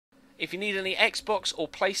If you need any Xbox or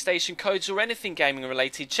PlayStation codes or anything gaming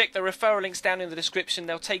related, check the referral links down in the description.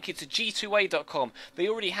 They'll take you to g2a.com. They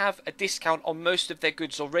already have a discount on most of their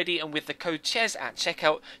goods already, and with the code CHES at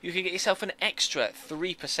checkout, you can get yourself an extra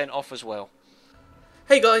 3% off as well.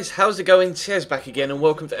 Hey guys, how's it going? Ches back again, and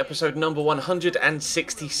welcome to episode number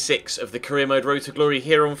 166 of the Career Mode Road to Glory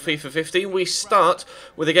here on FIFA 15. We start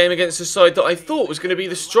with a game against a side that I thought was going to be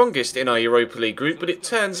the strongest in our Europa League group, but it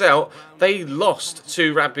turns out they lost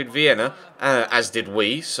to Rapid Vienna, as did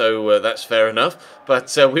we, so that's fair enough.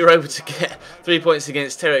 But we were able to get 3 points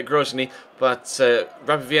against Terek Grozny, but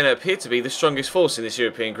Rapid Vienna appear to be the strongest force in this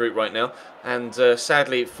European group right now. And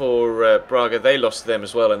sadly for Braga, they lost to them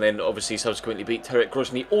as well, and then obviously subsequently beat Terek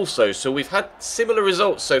Grozny also. So we've had similar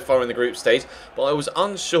results so far in the group stage, but I was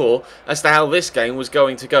unsure as to how this game was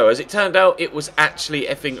going to go. As it turned out, it was actually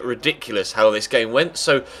effing ridiculous how this game went,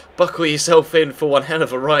 so buckle yourself in for one hell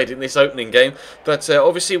of a ride in this opening game. But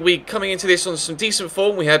obviously we coming into this on some decent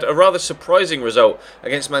form. We had a rather surprising result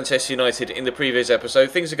against Manchester United in the previous episode.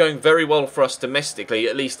 Things are going very well for us domestically,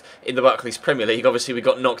 at least in the Barclays Premier League. Obviously we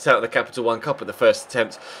got knocked out of the Capital One Cup at the first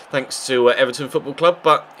attempt thanks to Everton Football Club,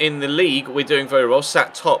 but in the league we're doing very well,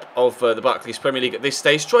 sat top of the Barclays Premier League at this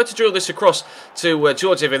stage. Tried to drill this across to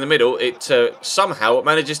Georgiev in the middle. It somehow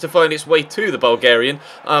manages to find its way to the Bulgarian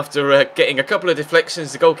after getting a couple of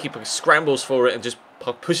deflections. The goalkeeper scrambles for it and just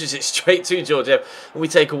pushes it straight to Georgiev, and we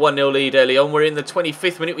take a 1-0 lead early on. We're in the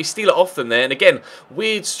 25th minute, we steal it off them there, and again,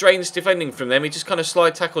 weird, strange defending from them. He just kind of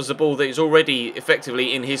slide tackles the ball that is already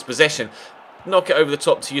effectively in his possession. Knock it over the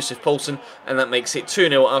top to Yusuf Poulsen, and that makes it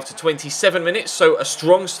 2-0 after 27 minutes. So a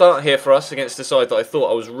strong start here for us against the side that I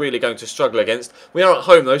thought I was really going to struggle against. We are at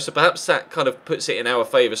home though, so perhaps that kind of puts it in our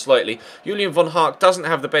favour slightly. Julian von Hark doesn't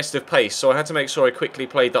have the best of pace, so I had to make sure I quickly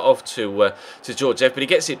played that off to Georgiev. But he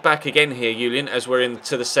gets it back again here, Julian, as we're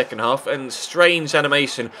into the second half. And strange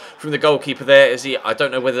animation from the goalkeeper there, as I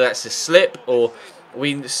don't know whether that's a slip or...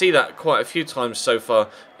 We see that quite a few times so far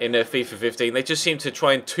in FIFA 15. They just seem to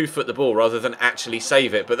try and two-foot the ball rather than actually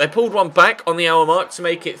save it. But they pulled one back on the hour mark to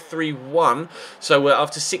make it 3-1. So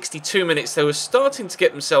after 62 minutes, they were starting to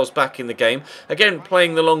get themselves back in the game. Again,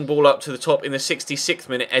 playing the long ball up to the top in the 66th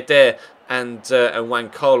minute. Eder and Juan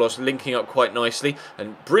Carlos linking up quite nicely,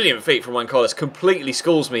 and brilliant feat from Juan Carlos. Completely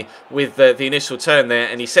schools me with the initial turn there,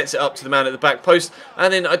 and he sets it up to the man at the back post.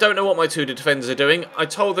 And then I don't know what my two defenders are doing. I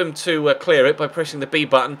told them to clear it by pressing the B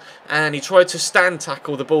button, and he tried to stand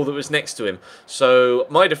tackle the ball that was next to him. So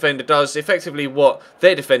my defender does effectively what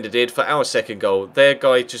their defender did for our second goal. Their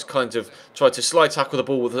guy just kind of tried to slide tackle the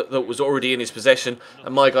ball that was already in his possession,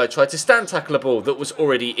 and my guy tried to stand tackle a ball that was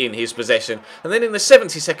already in his possession. And then in the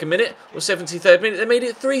 72nd minute, or 73rd minute, they made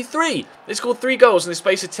it 3-3. They scored 3 goals in the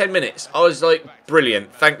space of 10 minutes. I was like,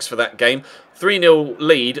 brilliant, thanks for that game. 3-0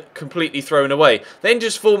 lead, completely thrown away. Then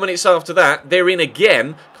just 4 minutes after that, they're in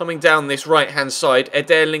again, coming down this right-hand side.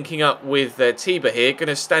 Eder linking up with Tiba here, going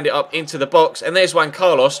to stand it up into the box, and there's Juan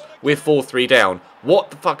Carlos. We're 4-3 down.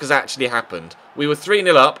 What the fuck has actually happened? We were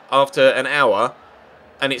 3-0 up after an hour,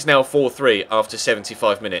 and it's now 4-3 after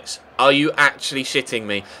 75 minutes. Are you actually shitting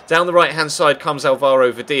me? Down the right-hand side comes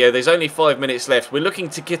Alvaro Vadillo. There's only 5 minutes left. We're looking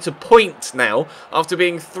to get a point now. After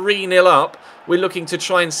being 3-0 up, we're looking to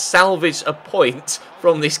try and salvage a point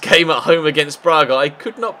from this game at home against Braga. I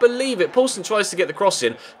could not believe it. Poulsen tries to get the cross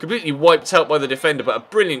in, completely wiped out by the defender, but a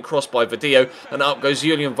brilliant cross by Vadillo, and up goes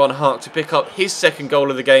Julian von Hark to pick up his second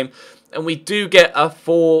goal of the game, and we do get a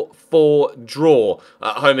 4-4 draw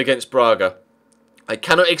at home against Braga. I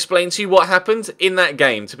cannot explain to you what happened in that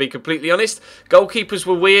game, to be completely honest. Goalkeepers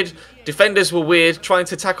were weird, defenders were weird, trying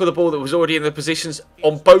to tackle the ball that was already in the positions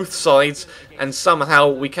on both sides, and somehow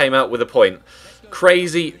we came out with a point.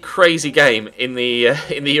 Crazy, crazy game in the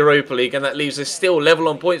Europa League, and that leaves us still level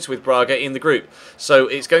on points with Braga in the group. So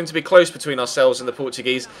it's going to be close between ourselves and the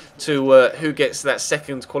Portuguese to who gets that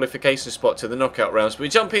second qualification spot to the knockout rounds. But we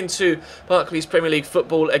jump into Barclays Premier League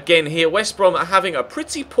football again here. West Brom are having a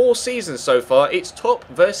pretty poor season so far. It's top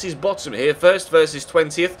versus bottom here, first versus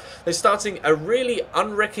 20th. They're starting a really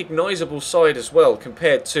unrecognisable side as well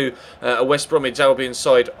compared to a West Bromwich Albion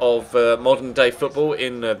side of modern day football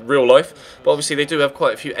in real life. But obviously they do have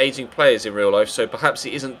quite a few ageing players in real life, so perhaps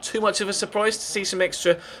it isn't too much of a surprise to see some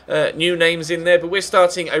extra new names in there. But we're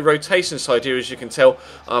starting a rotation side here, as you can tell,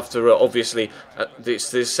 after obviously it's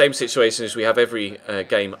the same situation as we have every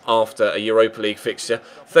game after a Europa League fixture.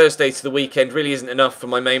 Thursday to the weekend really isn't enough for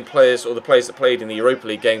my main players or the players that played in the Europa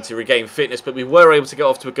League game to regain fitness, but we were able to get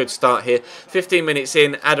off to a good start here. 15 minutes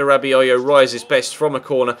in, Adarabioyo rises best from a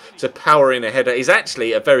corner to power in a header. He's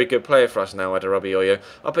actually a very good player for us now, Adarabioyo.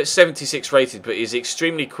 Up at 76 rated, but he's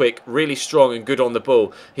extremely quick, really strong and good on the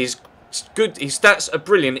ball. He's good. His stats are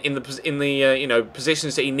brilliant in the you know,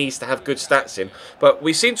 positions that he needs to have good stats in. But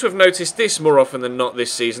we seem to have noticed this more often than not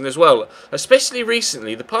this season as well, especially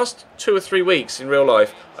recently, the past 2 or 3 weeks in real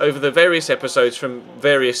life. Over the various episodes from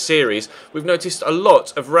various series, we've noticed a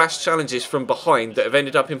lot of rash challenges from behind that have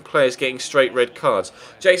ended up in players getting straight red cards.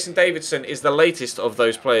 Jason Davidson is the latest of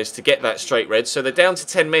those players to get that straight red, so they're down to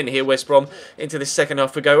 10 men here, West Brom, into the second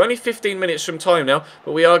half we go. Only 15 minutes from time now,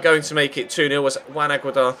 but we are going to make it 2-0 as Juan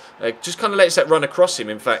Aguadar just kind of lets that run across him,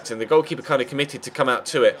 in fact, and the goalkeeper kind of committed to come out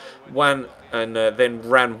to it. Juan and then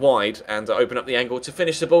ran wide and opened up the angle to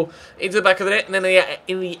finish the ball into the back of the net. And then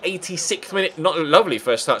in the 86th minute, not a lovely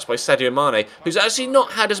first touch by Sadio Mane, who's actually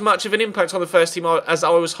not had as much of an impact on the first team as I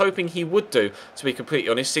was hoping he would do, to be completely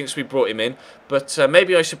honest, since we brought him in. But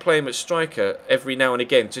maybe I should play him at striker every now and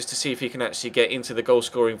again, just to see if he can actually get into the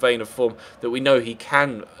goal-scoring vein of form that we know he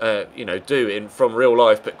can, you know, do from real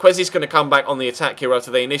life. But Kwesi's going to come back on the attack here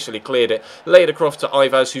after they initially cleared it, laid across to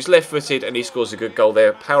Ivaz, who's left-footed, and he scores a good goal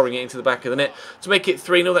there, powering it into the back of the net to make it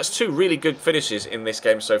 3-0. That's 2 really good finishes in this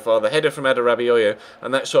game so far. The header from Adarabioyo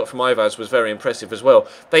and that shot from Ivaz was very impressive as well.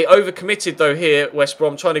 They overcommitted though here, West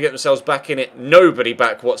Brom, trying to get themselves back in it. Nobody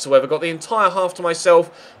back whatsoever. Got the entire half to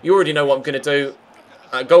myself. You already know what I'm going to do.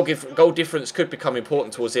 Goal difference could become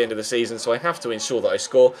important towards the end of the season, so I have to ensure that I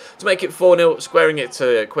score to make it 4-0, squaring it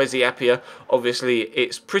to Kwesi Appiah. Obviously,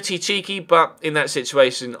 it's pretty cheeky, but in that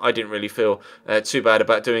situation, I didn't really feel too bad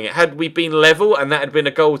about doing it. Had we been level and that had been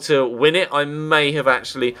a goal to win it, I may have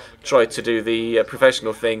actually tried to do the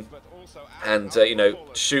professional thing and, you know,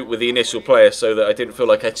 shoot with the initial player so that I didn't feel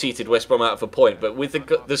like I cheated West Brom out of a point. But with the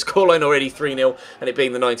scoreline already 3-0 and it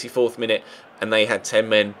being the 94th minute and they had 10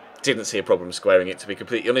 men, didn't see a problem squaring it, to be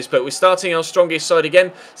completely honest. But we're starting our strongest side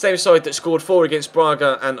again. Same side that scored 4 against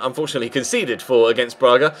Braga and unfortunately conceded 4 against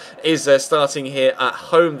Braga is starting here at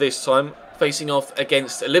home this time, facing off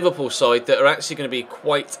against a Liverpool side that are actually going to be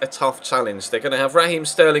quite a tough challenge. They're going to have Raheem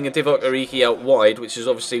Sterling and Divock Origi out wide, which is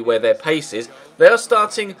obviously where their pace is. They are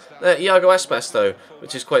starting Iago Aspas though,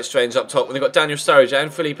 which is quite strange up top. When they've got Daniel Sturridge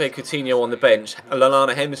and Felipe Coutinho on the bench,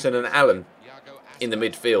 Lallana Henderson and Allen in the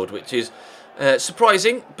midfield, which is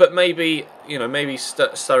surprising, but maybe, you know, maybe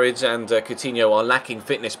Sturridge and Coutinho are lacking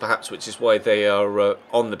fitness perhaps, which is why they are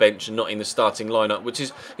on the bench and not in the starting lineup, which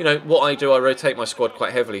is, you know, what I do. I rotate my squad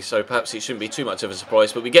quite heavily, so perhaps it shouldn't be too much of a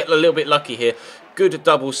surprise, but we get a little bit lucky here. Good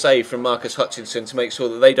double save from Marcus Hutchinson to make sure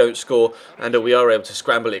that they don't score and we are able to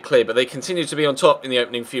scramble it clear, but they continue to be on top in the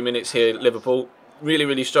opening few minutes here. Liverpool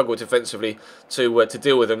really struggled defensively to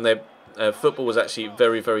deal with them. Football was actually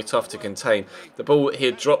very tough to contain. The ball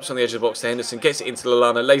here drops on the edge of the box to Henderson, gets it into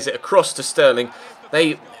Lallana, lays it across to Sterling.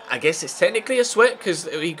 I guess it's technically a sweat because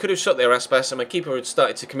he could have shot there, Aspas, and my keeper had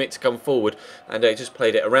started to commit to come forward and just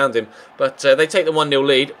played it around him. But they take the 1-0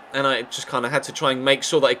 lead, and I just kind of had to try and make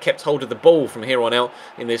sure that I kept hold of the ball from here on out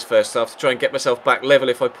in this first half to try and get myself back level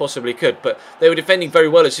if I possibly could. But they were defending very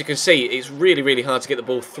well, as you can see. It's really hard to get the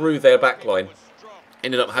ball through their back line.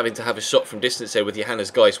 Ended up having to have a shot from distance there with Johannes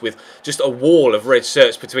Geis, with just a wall of red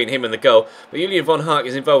shirts between him and the goal. But Julian von Haak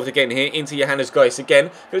is involved again here, into Johannes Geis again.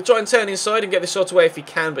 Going to try and turn inside and get the shot away if he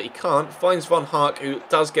can, but he can't. Finds von Haak, who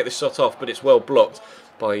does get the shot off, but it's well blocked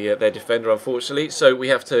by their defender, unfortunately. So we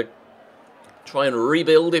have to try and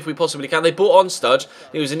rebuild if we possibly can. They brought on Studge.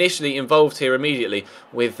 He was initially involved here immediately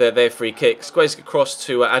with their free kick. Squares across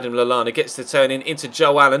to Adam Lallana, gets the turn in into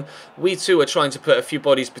Joe Allen. We too are trying to put a few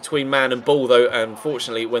bodies between man and ball though, and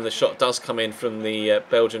unfortunately when the shot does come in from the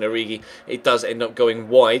Belgian Origi, it does end up going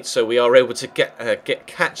wide, so we are able to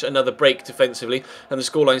catch another break defensively, and the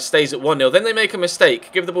scoreline stays at 1-0. Then they make a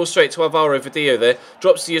mistake, give the ball straight to Alvaro Vadio there,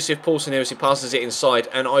 drops to Yusuf Poulsen here as he passes it inside,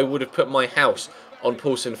 and I would have put my house on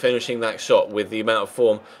Poulsen finishing that shot with the amount of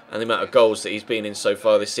form and the amount of goals that he's been in so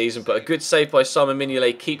far this season. But a good save by Simon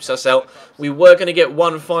Mignolet keeps us out. We were going to get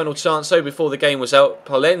one final chance though before the game was out.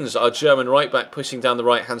 Polenz, our German right back, pushing down the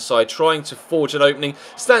right hand side, trying to forge an opening,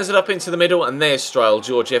 stands it up into the middle, and there's Strail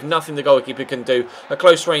Georgiev. Nothing the goalkeeper can do. A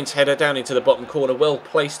close range header down into the bottom corner, well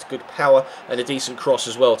placed, good power, and a decent cross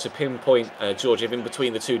as well to pinpoint Georgiev in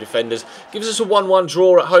between the two defenders. Gives us a 1-1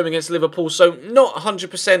 draw at home against Liverpool, so not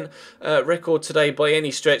 100% record today by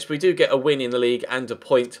any stretch. We do get a win in the league and a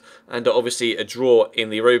point, and obviously a draw in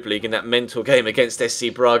the Europa League in that mental game against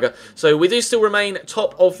SC Braga. So we do still remain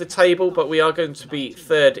top of the table, but we are going to be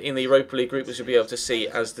third in the Europa League group, as you'll be able to see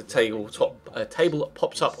as the table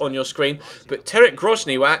pops up on your screen. But Terek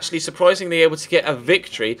Grozny were actually surprisingly able to get a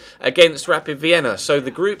victory against Rapid Vienna, so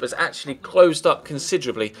the group has actually closed up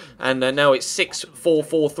considerably, and now it's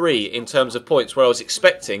 6-4-4-3 in terms of points, where I was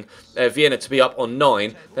expecting Vienna to be up on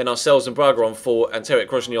 9, then ourselves and Braga on 4, and Terek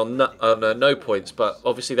Grozny on no points. But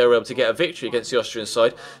obviously obviously they were able to get a victory against the Austrian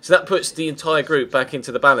side. So that puts the entire group back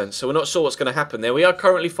into the balance. So we're not sure what's going to happen there. We are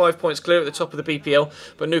currently 5 points clear at the top of the BPL,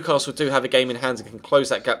 but Newcastle do have a game in hand and can close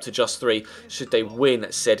that gap to just 3 should they win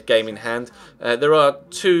said game in hand. There are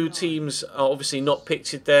 2 teams obviously not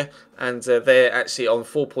pictured there, and they're actually on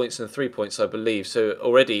 4 points and 3 points, I believe. So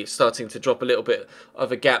already starting to drop a little bit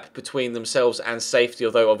of a gap between themselves and safety,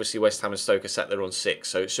 although obviously West Ham and Stoke are sat there on 6,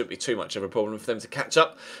 so it shouldn't be too much of a problem for them to catch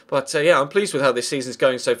up. But yeah, I'm pleased with how this season's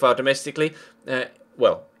going so far domestically.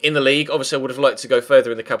 Well, in the league, obviously I would have liked to go further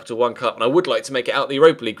in the Capital One Cup, and I would like to make it out the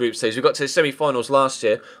Europa League group stage. We got to the semi-finals last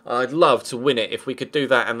year. I'd love to win it. If we could do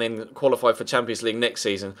that and then qualify for Champions League next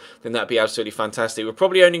season, then that'd be absolutely fantastic. We're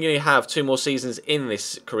probably only going to have 2 more seasons in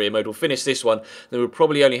this career mode. We'll finish this one, then we'll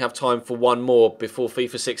probably only have time for 1 more before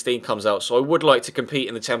FIFA 16 comes out. So I would like to compete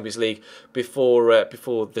in the Champions League before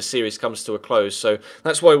the series comes to a close. So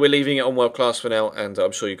that's why we're leaving it on World Class for now, and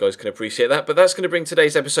I'm sure you guys can appreciate that. But that's going to bring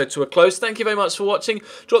today's episode to a close. Thank you very much for watching.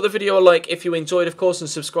 Drop the video a like if you enjoyed, of course, and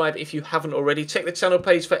subscribe if you haven't already. Check the channel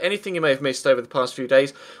page for anything you may have missed over the past few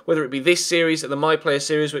days, whether it be this series, the My Player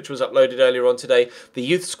series, which was uploaded earlier on today, the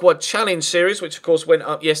Youth Squad Challenge series, which of course went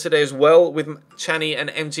up yesterday as well with Channy and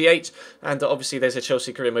MG8, and obviously there's a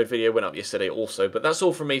Chelsea career mode video went up yesterday also. But that's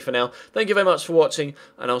all from me for now. Thank you very much for watching,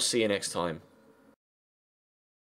 and I'll see you next time.